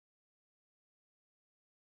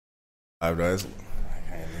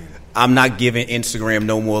I'm not giving Instagram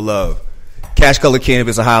no more love. Cash Color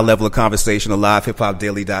Cannabis, a high level of conversation, alive,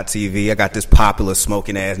 hiphopdaily.tv. I got this popular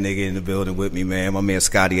smoking ass nigga in the building with me, man. My man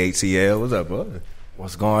ScottyATL. What's up, bro?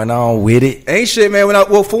 What's going on with it? Ain't shit, man.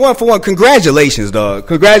 For one, congratulations, dog.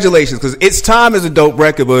 Congratulations, because It's Time is a dope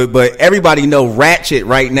record, but everybody know Ratchet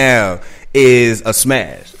right now is a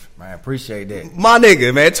smash. I appreciate that. My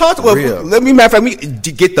nigga, man. Talk to matter of fact,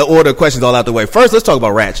 get the order of questions all out the way. First, let's talk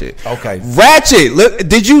about Ratchet. Okay. Ratchet, look,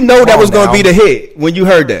 did you know that was going to be the hit when you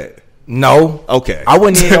heard that? No. Okay. I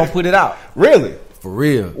wouldn't even gonna put it out. Really? For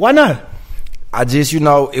real. Why not? I just, it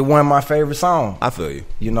wasn't my favorite song. I feel you.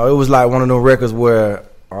 It was like one of those records where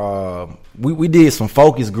we did some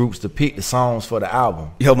focus groups to pick the songs for the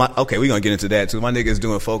album. Yo, we're going to get into that too. My nigga's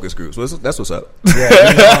doing focus groups. That's what's up. Yeah,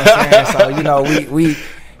 you know what I'm saying? So, we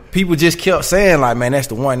people just kept saying, like, man, that's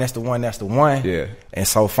the one, that's the one, that's the one. Yeah. And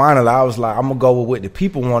so finally I was like, I'm going to go with what the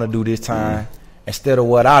people want to do this time instead of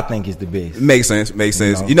what I think is the best. Makes sense.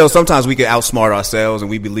 Sometimes we can outsmart ourselves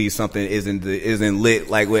and we believe something isn't lit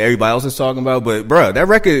like what everybody else is talking about. But, bruh, that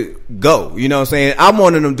record go. You know what I'm saying? I'm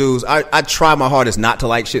one of them dudes. I try my hardest not to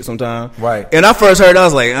like shit sometimes. Right. And I first heard it, I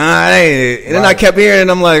was like, that ain't it. And then I kept hearing it,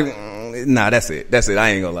 and I'm like, nah, that's it. I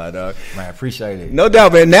ain't gonna lie, dog. Man, I appreciate it. No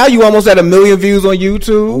doubt, man. Now you almost at 1 million views on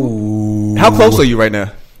YouTube. Ooh. How close are you right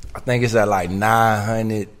now? I think it's at like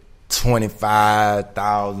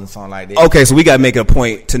 925,000, something like that. Okay, so we gotta make a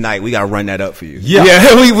point tonight. We gotta run that up for you.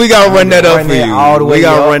 Yeah, we gotta run that up for you. All the way we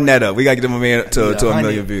gotta up. run that up. We gotta get them a man to 1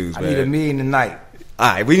 million views. I man. need 1 million tonight.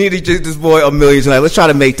 All right, we need to get this boy 1 million tonight. Let's try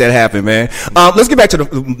to make that happen, man. Let's get back to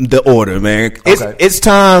the order, man. It's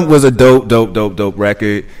Time was a dope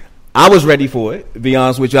record. I was ready for it, to be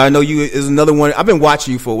honest with you. I know you is another one. I've been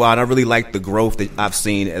watching you for a while, and I really like the growth that I've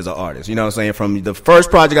seen as an artist. You know what I'm saying? From the first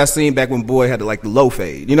project I seen back when Boy had the low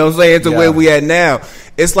fade. You know what I'm saying? To where we at now.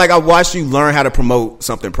 It's like I watched you learn how to promote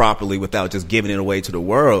something properly without just giving it away to the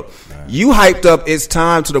world. Right. You hyped up It's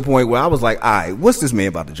Time to the point where I was like, all right, what's this man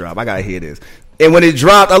about to drop? I got to hear this. And when it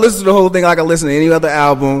dropped, I listened to the whole thing like I listen to any other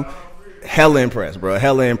album. Hella impressed, bro.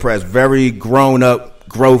 Hella impressed. Very grown up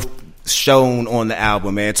growth shown on the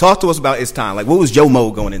album, man. Talk to us about It's Time. Like, what was your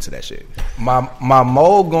mode going into that shit? My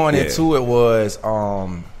mode going into it was,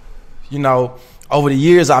 over the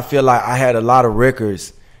years, I feel like I had a lot of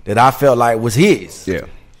records that I felt like was his. Yeah.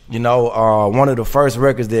 One of the first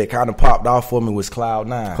records that kind of popped off for me was Cloud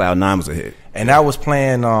 9. Cloud 9 was a hit. And that was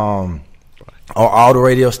playing on all the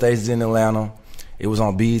radio stations in Atlanta. It was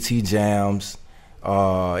on BET Jams.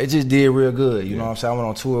 It just did real good. You know what I'm saying? I went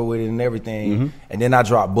on tour with it and everything. Mm-hmm. And then I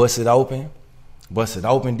dropped Bust It Open. Bust It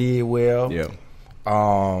Open did well. Yeah.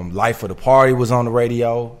 Life of the Party was on the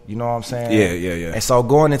radio. You know what I'm saying? Yeah. And so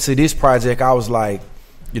going into this project, I was like,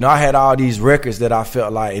 I had all these records that I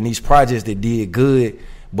felt like, and these projects that did good,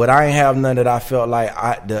 but I ain't have none that I felt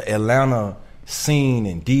like the Atlanta scene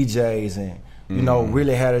and DJs and,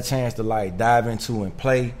 really had a chance to like dive into and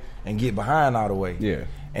play and get behind all the way. Yeah.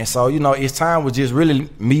 And so, It's Time was just really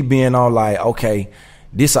me being on like, okay,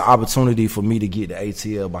 this is an opportunity for me to get the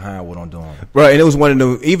ATL behind what I'm doing. Right, and it was one of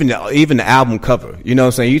the, even the album cover. You know what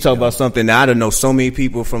I'm saying? You talk about something that I don't know, so many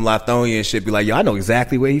people from Lithonia and shit be like, yo, I know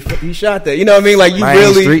exactly where he shot that. You know what I mean? Like, you Main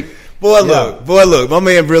really... Street. Boy, look, my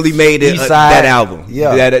man really made it that album.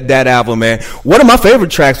 Yeah. That album, man. One of my favorite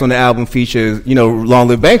tracks on the album features, Long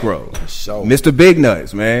Live Bankroll. Sure. Mr. Big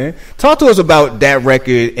Nuts, man. Talk to us about that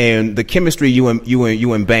record and the chemistry you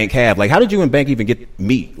and Bank have. Like, how did you and Bank even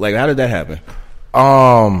meet? Like, how did that happen?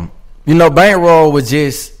 Bankroll was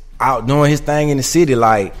just out doing his thing in the city.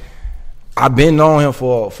 Like, I've been knowing him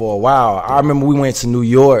for a while. I remember we went to New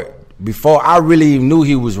York before I really knew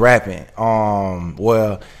he was rapping.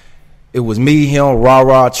 It was me, him,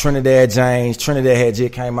 Raw, Trinidad James. Trinidad had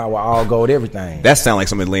just came out with All Gold Everything. That sound like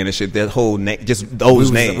some Atlanta shit. That whole name, just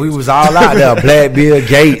those names. We was all out there. Black Bill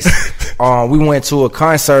Gates. We went to a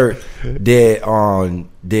concert that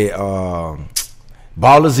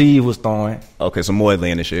Ballers Eve was throwing. Okay, some more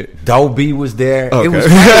Atlanta shit. Dope B was there. Okay.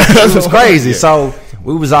 It was crazy. Yeah. So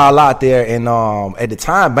we was all out there, and at the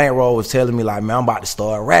time, Bankroll was telling me like, man, I'm about to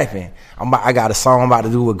start rapping. I got a song I'm about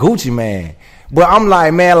to do with Gucci Mane. But I'm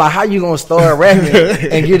like, man, like, how you gonna start rapping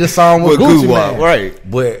and get a song with Gucci Mane? Right.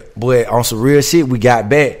 But on some real shit, we got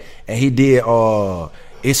back and he did.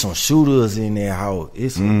 It's some shooters in there. I don't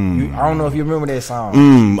know if you remember that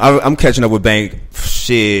song. I'm catching up with Bank.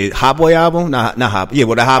 Shit, Hot Boy album? Not Hot. Yeah,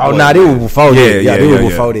 the Hot Boy. Oh, nah, they were before that. Yeah, they were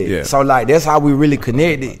before that. Yeah. So like, that's how we really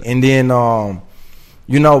connected. And then,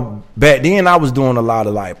 back then I was doing a lot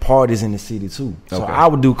of like parties in the city too. So I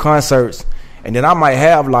would do concerts. And then I might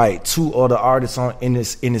have like 2 other artists in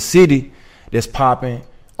the city that's popping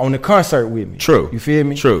on the concert with me. True. You feel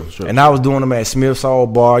me? True. And I was doing them at Smith's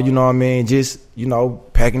Old Bar, you know what I mean? Just,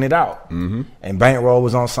 packing it out. Mm-hmm. And Bankroll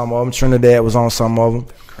was on some of them. Trinidad was on some of them.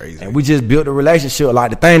 Crazy. And we just built a relationship. Like,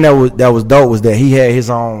 the thing that was dope was that he had his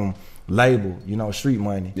own label, Street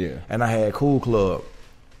Money. Yeah. And I had Cool Club.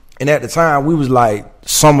 And at the time, we was like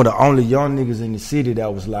some of the only young niggas in the city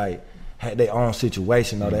that was like, had their own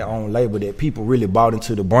situation or their own label that people really bought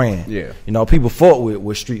into the brand. Yeah. People fought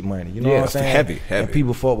with Street Money. You know what I'm saying? Heavy. And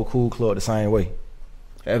people fought with Cool Club the same way.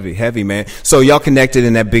 Heavy, man. So y'all connected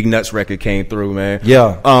and that Big Nuts record came through, man.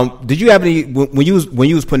 Yeah. Did you have any when you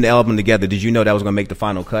was putting the album together? Did you know that was gonna make the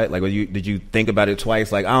final cut? Like, did you think about it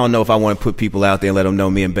twice? Like, I don't know if I want to put people out there and let them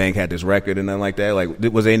know me and Bank had this record and nothing like that. Like,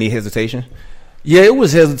 was there any hesitation? Yeah, it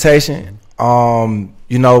was hesitation. When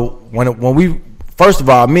we first of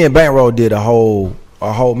all, me and Bankroll did a whole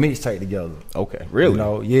mixtape together. Okay, really?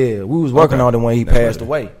 Yeah, we was working on it when he passed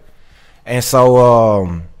away, and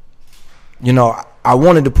so I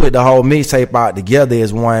wanted to put the whole mixtape out together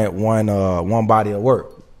as one body of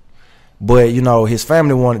work, but his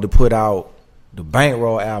family wanted to put out the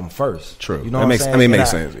Bankroll album first. True. You know what I'm saying? It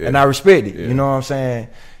makes sense. Yeah. And I respect it. Yeah. You know what I'm saying?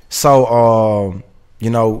 So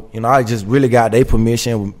I just really got their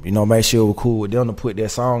permission, make sure it was cool with them to put that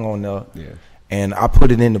song on there. Yeah. And I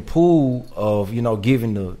put it in the pool of,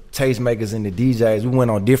 giving the tastemakers and the DJs. We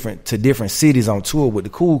went to different cities on tour with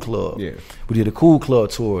the Cool Club. Yeah. We did a Cool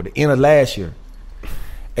Club tour the end of last year.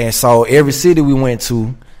 And so every city we went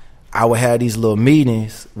to, I would have these little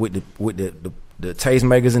meetings with the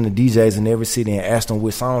tastemakers and the DJs in every city and ask them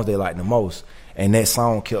which songs they liked the most. And that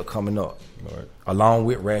song kept coming up. Right. Along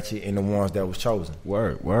with Ratchet and the ones that was chosen.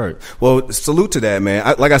 Word. Well, salute to that,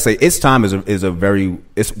 man. Like I say, It's Time is a very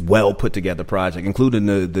well put together project, including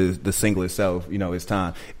the single itself. It's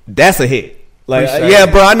Time. That's a hit. Like,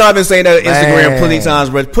 bro. I know I've been saying that on Instagram plenty of times,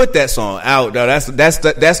 but put that song out, though.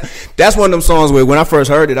 That's one of them songs where when I first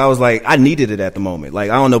heard it, I was like, I needed it at the moment. Like,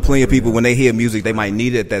 I don't know, plenty of people when they hear music, they might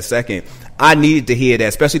need it that second. I needed to hear that,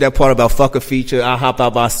 especially that part about fuck a feature. I hop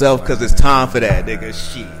out myself because it's time for that, nigga.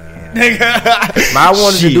 Shit. I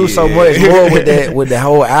wanted to do so much more with the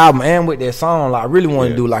whole album and with that song. Like, I really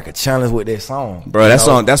wanted to do like a challenge with that song, bro. That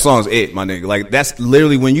song's it, my nigga. Like, that's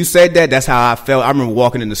literally when you said that. That's how I felt. I remember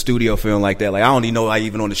walking in the studio feeling like that. Like, I don't even know I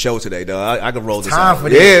even on the show today, though. I could roll this out.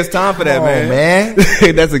 It's time for that, man.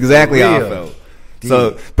 That's exactly how I felt.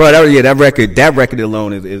 So, bro, that record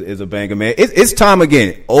alone is a banger, man. It's Time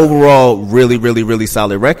again. Overall, really, really, really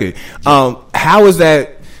solid record. How is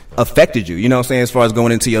that affected you? You know what I'm saying? As far as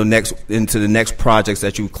going into the next projects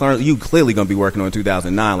that you clearly gonna be working on in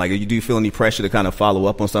 2009. Like, do you feel any pressure to kind of follow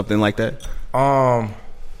up on something like that?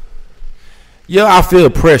 Yeah, I feel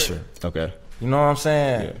pressure. Okay. You know what I'm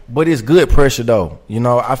saying? Yeah. But it's good pressure though.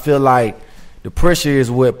 I feel like the pressure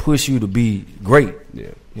is what push you to be great. Yeah.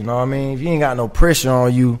 You know what I mean? If you ain't got no pressure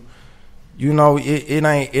on you, it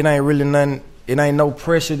ain't really nothing. It ain't no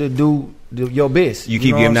pressure to do your best. You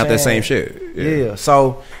keep giving out that same shit. Yeah.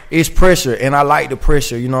 So it's pressure, and I like the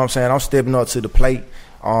pressure. You know what I'm saying? I'm stepping up to the plate.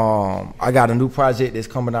 I got a new project that's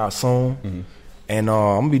coming out soon, and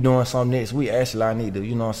I'm gonna be doing something next week. Actually, I need to,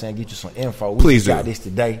 get you some info. Please got this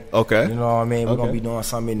today. Okay. You know what I mean? We're gonna be doing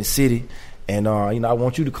something in the city. And I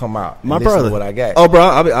want you to come out, and my listen brother. To what I got. Oh, bro,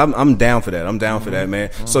 I'm down for that. I'm down for that,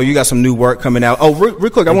 man. So you got some new work coming out. Oh, real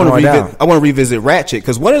quick, I want to revisit Ratchet,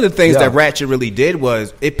 because one of the things that Ratchet really did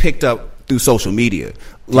was it picked up through social media,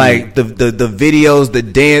 like the videos, the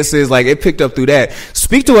dances, like it picked up through that.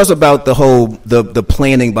 Speak to us about the whole the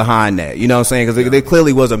planning behind that. You know what I'm saying? Because there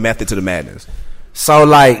clearly was a method to the madness. So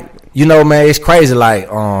man, it's crazy. Like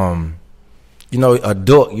a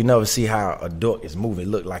duck, you never see how a duck is moving. It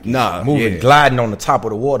look like it's moving, gliding on the top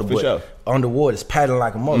of the water, but underwater it's paddling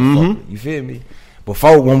like a motherfucker. Mm-hmm. You feel me?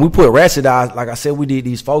 When we put Ratchet out, like I said, we did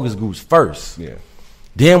these focus groups first. Yeah.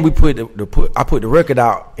 Then we I put the record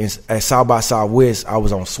out at South by Southwest. I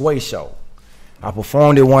was on Sway Show. I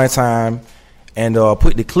performed it one time and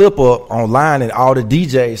put the clip up online, and all the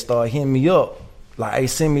DJs started hitting me up like, "Hey,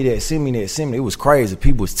 send me that, send me that, send me." It was crazy.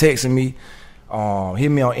 People was texting me. Hit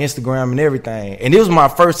me on Instagram and everything. And it was my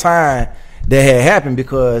first time that had happened,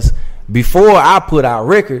 because before I put out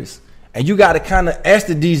records, and you got to kind of ask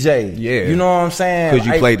the DJ, you know what I'm saying? Could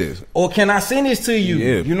you play this? Or can I send this to you?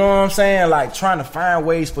 Yeah. You know what I'm saying? Like, trying to find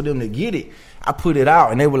ways for them to get it. I put it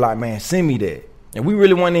out, and they were like, "Man, send me that." And we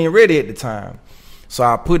really weren't even ready at the time. So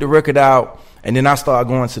I put the record out, and then I started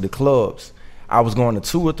going to the clubs. I was going to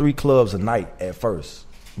 2 or 3 clubs a night at first.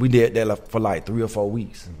 We did that for like 3 or 4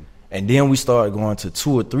 weeks. Mm-hmm. And then we started going to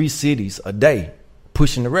 2 or 3 cities a day,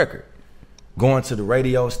 pushing the record. Going to the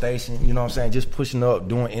radio station, you know what I'm saying, just pushing up,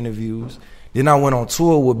 doing interviews. Then I went on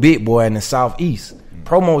tour with Big Boy in the Southeast.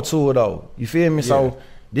 promo tour though. You feel me? Yeah. So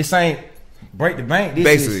this ain't break the bank. This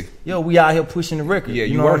basically, we out here pushing the record. Yeah,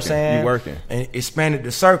 you know what I'm saying? You working. And expanded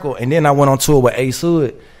the circle. And then I went on tour with Ace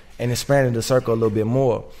Hood and expanded the circle a little bit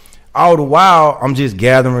more. All the while, I'm just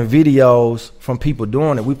gathering videos from people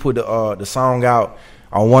doing it. We put the song out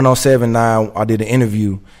on 107.9. I did an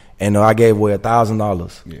interview, and I gave away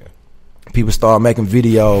 $1,000. Yeah. People started making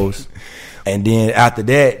videos, and then after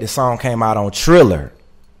that, the song came out on Triller,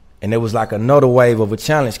 and it was like another wave of a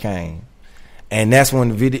challenge came, and that's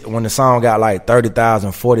when the song got like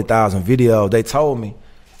 30,000, 40,000 videos. They told me,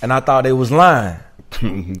 and I thought they was lying.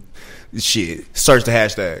 Shit, search the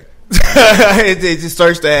hashtag. Just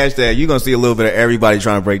search the hashtag. You're gonna see a little bit of everybody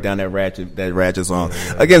trying to break down that Ratchet song.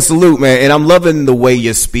 Again, salute, man. And I'm loving the way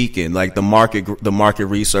you're speaking, like the market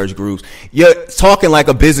research groups. You're talking like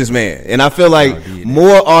a businessman, and I feel like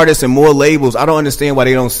more artists and more labels. I don't understand why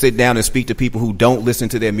they don't sit down and speak to people who don't listen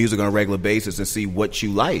to their music on a regular basis and see what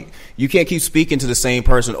you like. You can't keep speaking to the same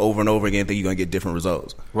person over and over again and think you're gonna get different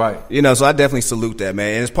results. Right. So I definitely salute that,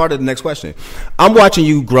 man. And it's part of the next question. I'm watching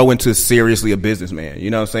you grow into seriously a businessman.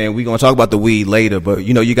 You know what I'm saying? We're going to talk about the weed later, but,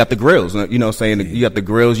 you got the grills. You know what I'm saying? You got the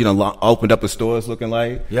grills, opened up a store, it's looking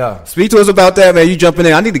like. Yeah. Speak to us about that, man. You jumping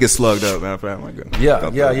in. I need to get slugged up, man.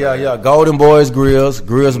 Yeah. Golden Boys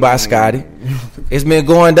Grills by Scotty. It's been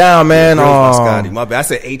going down, man. By Scotty. My bad. I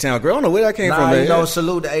said A-Town Grill. I don't know where that came from, man.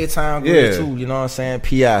 Salute the A-Town Grill, too. You know what I'm saying?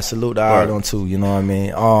 P.I. Salute the Ireland, too. You know what I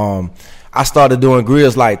mean? I started doing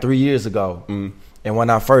grills like 3 years ago. And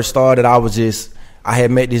when I first started, I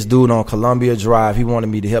had met this dude on Columbia Drive. He wanted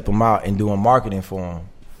me to help him out and doing marketing for him.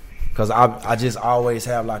 Because I just always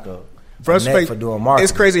have like a neck for doing marketing.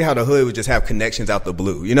 It's crazy how the hood would just have connections out the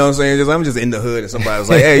blue. You know what I'm saying? I'm just in the hood and somebody was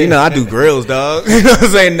like, hey, I do grills, dog. You know what I'm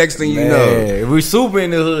saying? Next thing you know. We super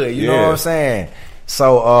in the hood. You know what I'm saying?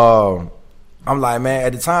 So I'm like, man,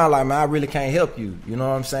 at the time, like, man, I really can't help you. You know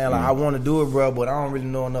what I'm saying? Like, I want to do it, bro, but I don't really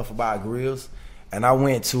know enough about grills. And I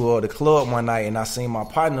went to the club one night and I seen my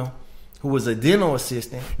partner, who was a dental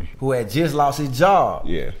assistant, who had just lost his job.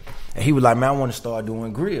 Yeah. And he was like, man, I want to start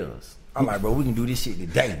doing grills. I'm like, bro, we can do this shit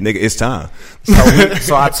today. Nigga, it's time.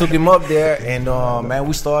 So I took him up there, and, man,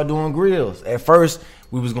 we started doing grills. At first,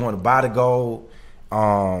 we was going to buy the gold,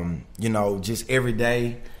 just every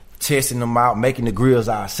day, testing them out, making the grills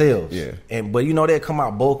ourselves. Yeah. But, they come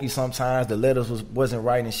out bulky sometimes. The letters wasn't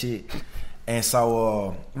right and shit. And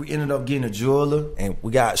so we ended up getting a jeweler, and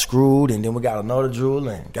we got screwed, and then we got another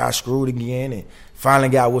jeweler, and got screwed again, and finally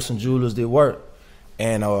got with some jewelers that work.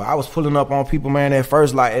 And I was pulling up on people, man, at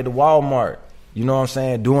first, like at the Walmart, you know what I'm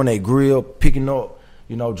saying, doing a grill, picking up,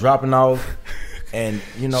 dropping off, and,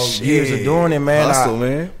 years of doing it, man. Hustle,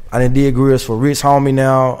 man. I done did grills for Rich Homie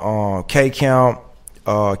now, K-Count,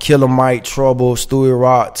 Killer Mike, Trouble, Stewie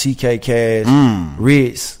Rock, TK Cash,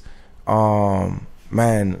 Ritz,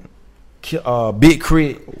 man, Big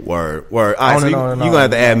Crit. Word. All right, so you're gonna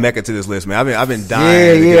have to add Mecca to this list, man. I've been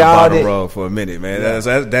dying to get a Bankroll for a minute, man.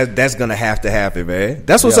 Yeah. That's gonna have to happen, man.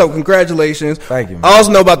 That's what's up. Congratulations. Thank you, man. I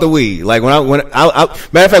also know about the weed. Like when I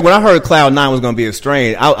matter of fact, when I heard Cloud9 was gonna be a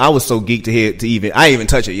strain, I was so geeked I ain't even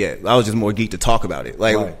touch it yet. I was just more geeked to talk about it.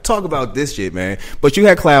 Like talk about this shit, man. But you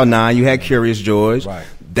had Cloud9, you had Curious George. Right.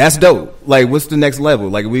 That's dope. Like, what's the next level?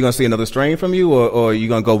 Like, are we gonna see another strain from you, or are you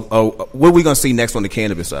gonna go? What are we gonna see next on the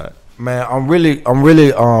cannabis side? Man, I'm really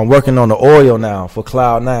working on the oil now for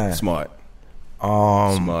Cloud9. Smart.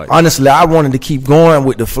 Honestly, I wanted to keep going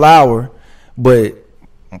with the flower, but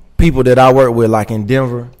people that I work with, like in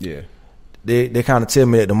Denver, they kind of tell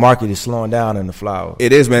me that the market is slowing down in the flower.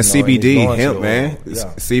 It is, man. CBD, hemp, man.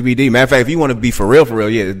 CBD. Matter of fact, if you want to be for real,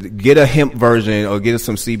 get a hemp version or get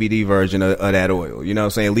some CBD version of that oil. You know what I'm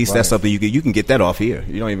saying? At least that's something you can get that off here.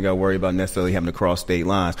 You don't even got to worry about necessarily having to cross state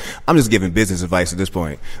lines. I'm just giving business advice at this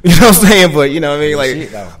point. You know what I'm saying? But you know what I mean?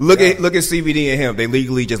 Like, look at CBD and hemp. They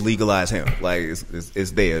legally just legalize hemp. Like,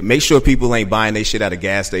 it's there. Make sure people ain't buying their shit at a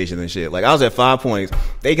gas station and shit. Like, I was at 5 Points.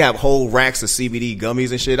 They got whole racks of CBD gummies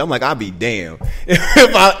and shit. I'm like, I'll be damn.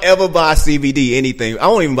 If I ever buy CBD anything, I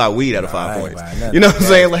won't even buy weed out of 5 Points. You know what I'm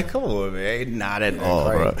saying? Like, come on, man. Not at all,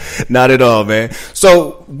 bro. Not at all, man.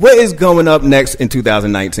 So, what is going up next in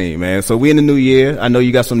 2019, man? So, we in the new year. I know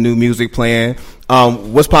you got some new music playing.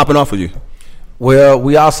 What's popping off for you? Well,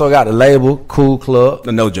 we also got the label, Cool Club.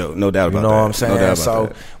 No joke. No doubt about that. You know what I'm saying? No doubt about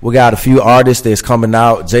that. We got a few artists that's coming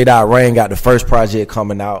out. J. Rain got the first project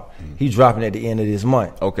coming out. He's dropping at the end of this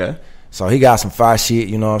month. Okay. So he got some fire shit,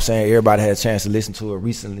 you know what I'm saying? Everybody had a chance to listen to it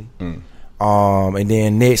recently. And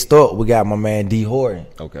then next up, we got my man D. Horton.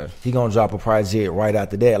 Okay. He gonna drop a project right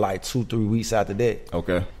after that, like 2-3 weeks after that.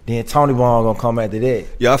 Okay. Then Tony Bone gonna come after that.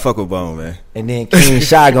 Yeah, I fuck with Bone, man. And then King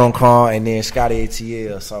Shy gonna come, and then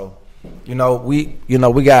ScottyATL. So we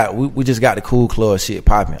just got the cool club shit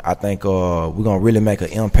popping. I think we're gonna really make an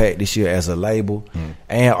impact this year as a label,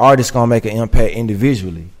 and artists gonna make an impact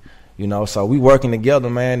individually. So we working together,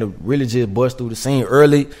 man, to really just bust through the scene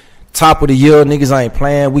early. Top of the year, niggas ain't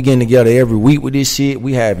playing. We getting together every week with this shit.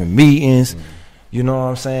 We having meetings. You know what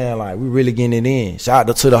I'm saying? Like, we really getting it in. Shout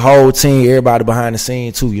out to the whole team, everybody behind the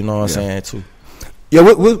scene too. You know what I'm saying too. Yeah,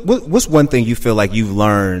 what's one thing you feel like you've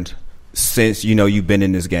learned since you've been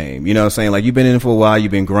in this game? You know what I'm saying? Like, you've been in it for a while,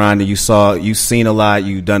 you've been grinding, you've seen a lot,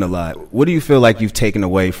 you've done a lot. What do you feel like you've taken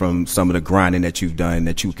away from some of the grinding that you've done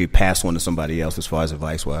that you could pass on to somebody else as far as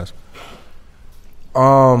advice wise?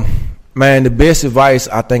 Man, the best advice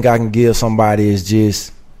I think I can give somebody is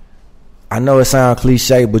just, I know it sounds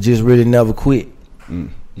cliche, but just really never quit.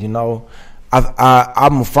 I'm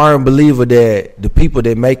a firm believer that the people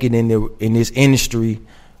that make it in this industry,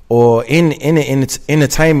 or in the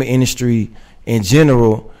entertainment industry in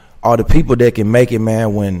general, are the people that can make it,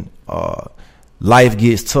 man, when life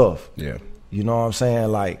gets tough. Yeah. You know what I'm saying?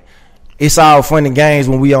 Like, it's all fun and games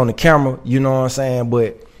when we on the camera, you know what I'm saying?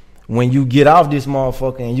 But when you get off this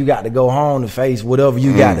motherfucker and you got to go home to face whatever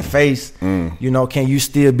you got to face, can you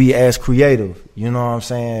still be as creative? You know what I'm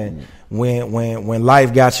saying? When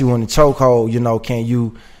life got you in the chokehold, can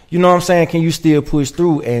you know what I'm saying? Can you still push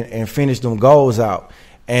through and finish them goals out?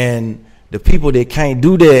 And the people that can't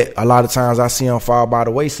do that, a lot of times I see them fall by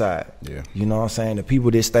the wayside. Yeah. You know what I'm saying? The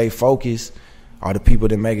people that stay focused are the people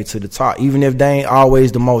that make it to the top. Even if they ain't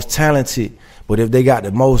always the most talented, but if they got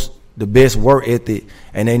the best work ethic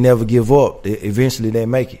and they never give up, eventually they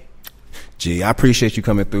make it. Gee, I appreciate you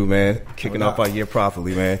coming through, man. Kicking off our year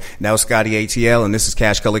properly, man. Now it's ScottyATL, and this is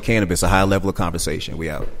Cash Color Cannabis, a high level of conversation. We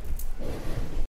out.